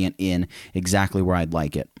gradient in exactly where I'd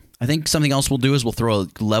like it. I think something else we'll do is we'll throw a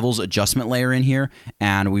levels adjustment layer in here,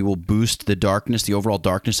 and we will boost the darkness, the overall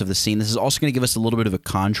darkness of the scene. This is also going to give us a little bit of a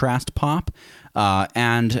contrast pop,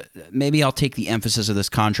 and maybe I'll take the emphasis of this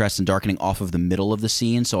contrast and darkening off of the middle of the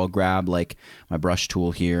scene. So I'll grab like my brush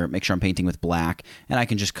tool here, make sure I'm painting with black, and I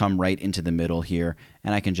can just come right into the middle here,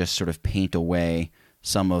 and I can just sort of paint away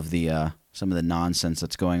some of the nonsense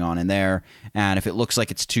that's going on in there. And if it looks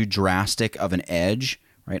like it's too drastic of an edge,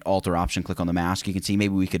 right, Alt or Option, click on the mask. You can see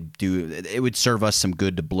maybe we could do, it would serve us some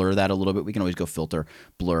good to blur that a little bit. We can always go Filter,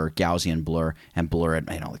 Blur, Gaussian Blur, and blur it,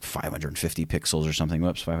 like 550 pixels or something.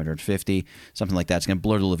 Whoops, 550, something like that. It's going to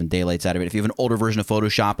blur the living daylights out of it. If you have an older version of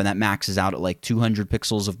Photoshop and that maxes out at like 200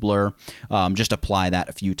 pixels of blur, just apply that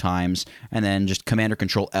a few times, and then just Command or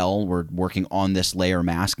Control L. We're working on this layer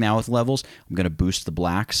mask now with levels. I'm going to boost the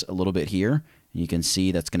blacks a little bit here. You can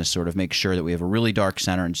see that's going to sort of make sure that we have a really dark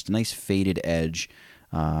center and just a nice faded edge.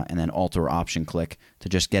 And then Alt or Option click to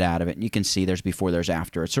just get out of it. And you can see there's before, there's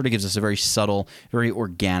after. It sort of gives us a very subtle, very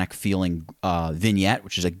organic feeling vignette,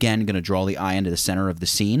 which is again going to draw the eye into the center of the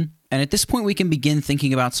scene. And at this point, we can begin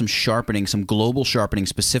thinking about some sharpening, some global sharpening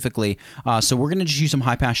specifically. So we're going to just use some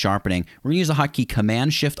high-pass sharpening. We're going to use the hotkey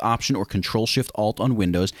Command-Shift-Option or Control-Shift-Alt on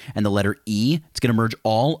Windows and the letter E. It's going to merge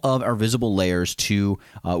all of our visible layers to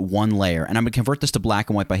one layer. And I'm going to convert this to black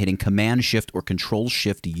and white by hitting Command-Shift or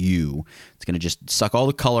Control-Shift-U. It's going to just suck all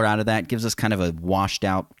the color out of that. Gives us kind of a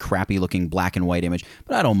washed-out, crappy-looking black and white image,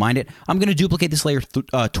 but I don't mind it. I'm going to duplicate this layer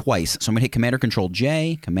twice. So I'm going to hit Command or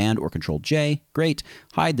Control-J, Command or Control-J. Great.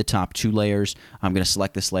 Hide the top two layers. I'm going to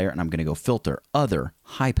select this layer and I'm going to go Filter, Other,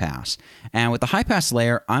 High Pass. And with the High Pass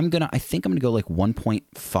layer, I think I'm going to go like 1.5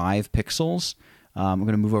 pixels. I'm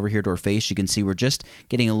going to move over here to her face. You can see we're just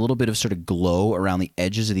getting a little bit of sort of glow around the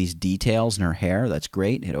edges of these details in her hair. That's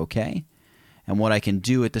great. Hit OK. And what I can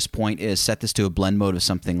do at this point is set this to a blend mode of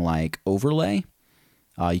something like Overlay.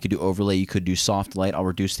 You could do Overlay, you could do Soft Light. I'll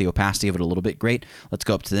reduce the opacity of it a little bit. Great. Let's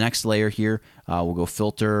go up to the next layer here. We'll go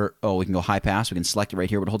Filter. Oh, we can go High Pass. We can select it right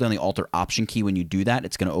here, but hold down the Alt or Option key when you do that.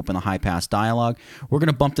 It's going to open the High Pass dialog. We're going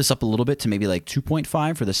to bump this up a little bit to maybe like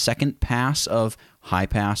 2.5 for the second pass of High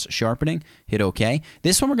Pass Sharpening. Hit OK.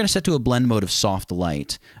 This one we're going to set to a blend mode of Soft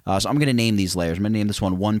Light. So I'm going to name these layers. I'm going to name this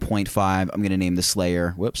one 1.5. I'm going to name this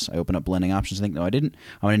layer, whoops, I opened up blending options, I think. No, I didn't.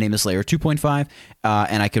 I'm going to name this layer 2.5,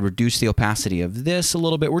 and I could reduce the opacity of this a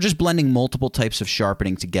little bit. We're just blending multiple types of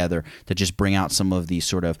sharpening together to just bring out some of these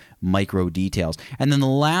sort of micro details. And then the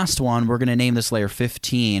last one, we're going to name this layer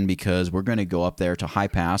 15 because we're going to go up there to High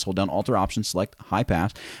Pass, hold down Alt or Option, select High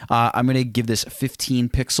Pass. I'm going to give this 15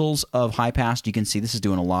 pixels of High Pass. You can see this is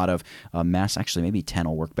doing a lot of mess. Actually, maybe 10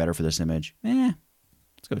 will work better for this image.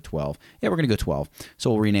 Let's go to 12. Yeah, we're going to go 12.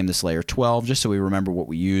 So we'll rename this layer 12 just so we remember what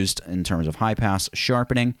we used in terms of high pass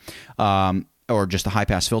sharpening. Or just the high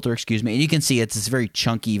pass filter, excuse me. And you can see it's this very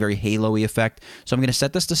chunky, very halo-y effect. So I'm going to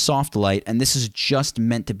set this to soft light, and this is just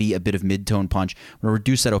meant to be a bit of mid-tone punch. I'm going to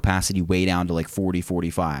reduce that opacity way down to like 40,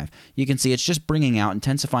 45. You can see it's just bringing out,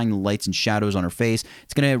 intensifying the lights and shadows on her face.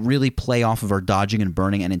 It's going to really play off of our dodging and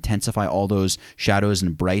burning and intensify all those shadows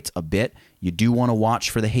and brights a bit. You do want to watch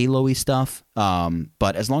for the halo-y stuff,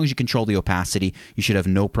 but as long as you control the opacity, you should have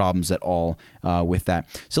no problems at all with that.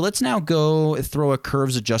 So let's now go throw a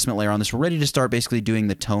curves adjustment layer on this. We're ready to start basically doing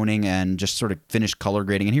the toning and just sort of finish color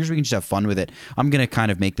grading. And here's where we can just have fun with it. I'm going to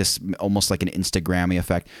kind of make this almost like an Instagrammy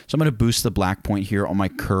effect. So I'm going to boost the black point here on my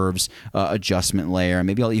curves adjustment layer.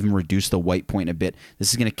 Maybe I'll even reduce the white point a bit. This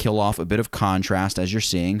is going to kill off a bit of contrast, as you're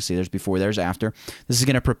seeing. See, there's before, there's after. This is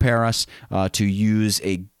going to prepare us to use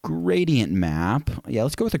a gradient map. Yeah,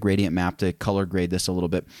 let's go with a gradient map to color grade this a little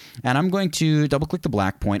bit. And I'm going to double click the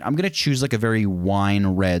black point. I'm going to choose like a very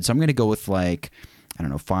wine red. So I'm going to go with like, I don't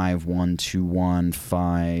know,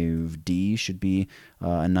 51215D should be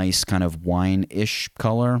a nice kind of wine-ish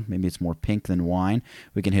color. Maybe it's more pink than wine.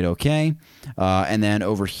 We can hit OK. And then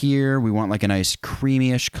over here, we want like a nice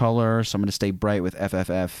creamy-ish color. So I'm going to stay bright with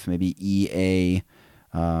FFF, maybe EA.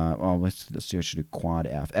 Let's see, I should do quad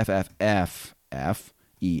F. FFF.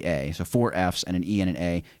 EA. So 4 Fs and an E and an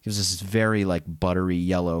A gives us this very like buttery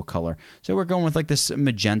yellow color. So we're going with like this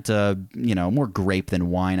magenta, you know, more grape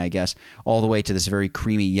than wine, I guess, all the way to this very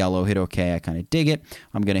creamy yellow. Hit OK. I kind of dig it.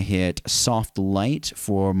 I'm going to hit soft light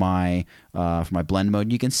for my blend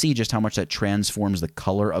mode. You can see just how much that transforms the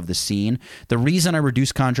color of the scene. The reason I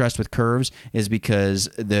reduce contrast with curves is because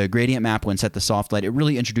the gradient map, when set to soft light, it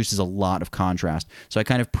really introduces a lot of contrast. So I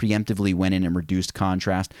kind of preemptively went in and reduced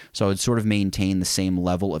contrast. So I would sort of maintain the same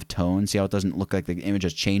level of tone. See how it doesn't look like the image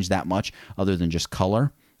has changed that much other than just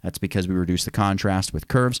color? That's because we reduced the contrast with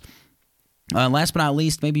curves. Last but not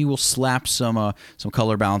least, maybe we'll slap some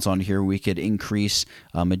color balance on here. We could increase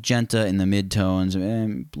magenta in the midtones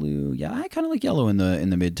and blue. Yeah, I kind of like yellow in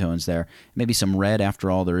the midtones there. Maybe some red.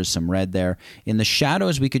 After all, there is some red there. In the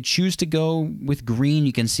shadows, we could choose to go with green.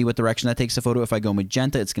 You can see what direction that takes the photo. If I go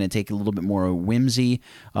magenta, it's going to take a little bit more whimsy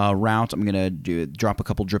route. I'm going to drop a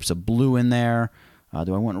couple drips of blue in there.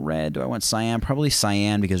 Do I want red? Do I want cyan? Probably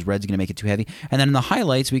cyan because red's going to make it too heavy. And then in the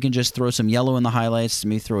highlights, we can just throw some yellow in the highlights,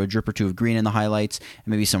 maybe throw a drip or two of green in the highlights, and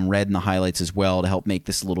maybe some red in the highlights as well to help make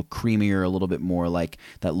this a little creamier, a little bit more like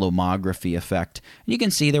that lomography effect. And you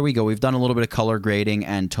can see, there we go. We've done a little bit of color grading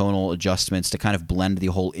and tonal adjustments to kind of blend the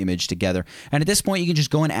whole image together. And at this point, you can just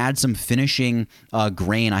go and add some finishing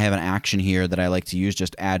grain. I have an action here that I like to use,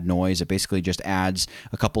 just add noise. It basically just adds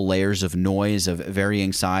a couple layers of noise of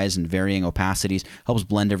varying size and varying opacities. Helps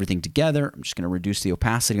blend everything together. I'm just going to reduce the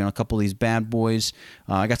opacity on a couple of these bad boys.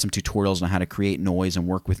 I got some tutorials on how to create noise and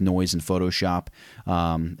work with noise in Photoshop,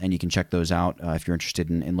 and you can check those out if you're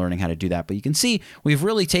interested in learning how to do that. But you can see we've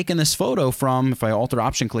really taken this photo from, if I Alt or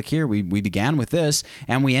Option click here, we began with this,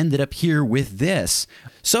 and we ended up here with this.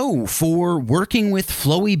 So for working with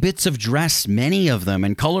flowy bits of dress, many of them,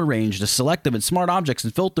 and color range to select them, and smart objects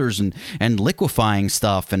and filters and liquifying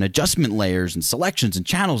stuff and adjustment layers and selections and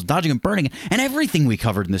channels, dodging and burning, and everything we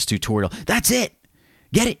covered in this tutorial. That's it.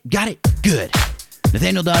 Get it? Got it? Good.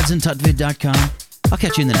 NathanielDodson, tutvid.com. I'll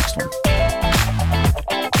catch you in the next one.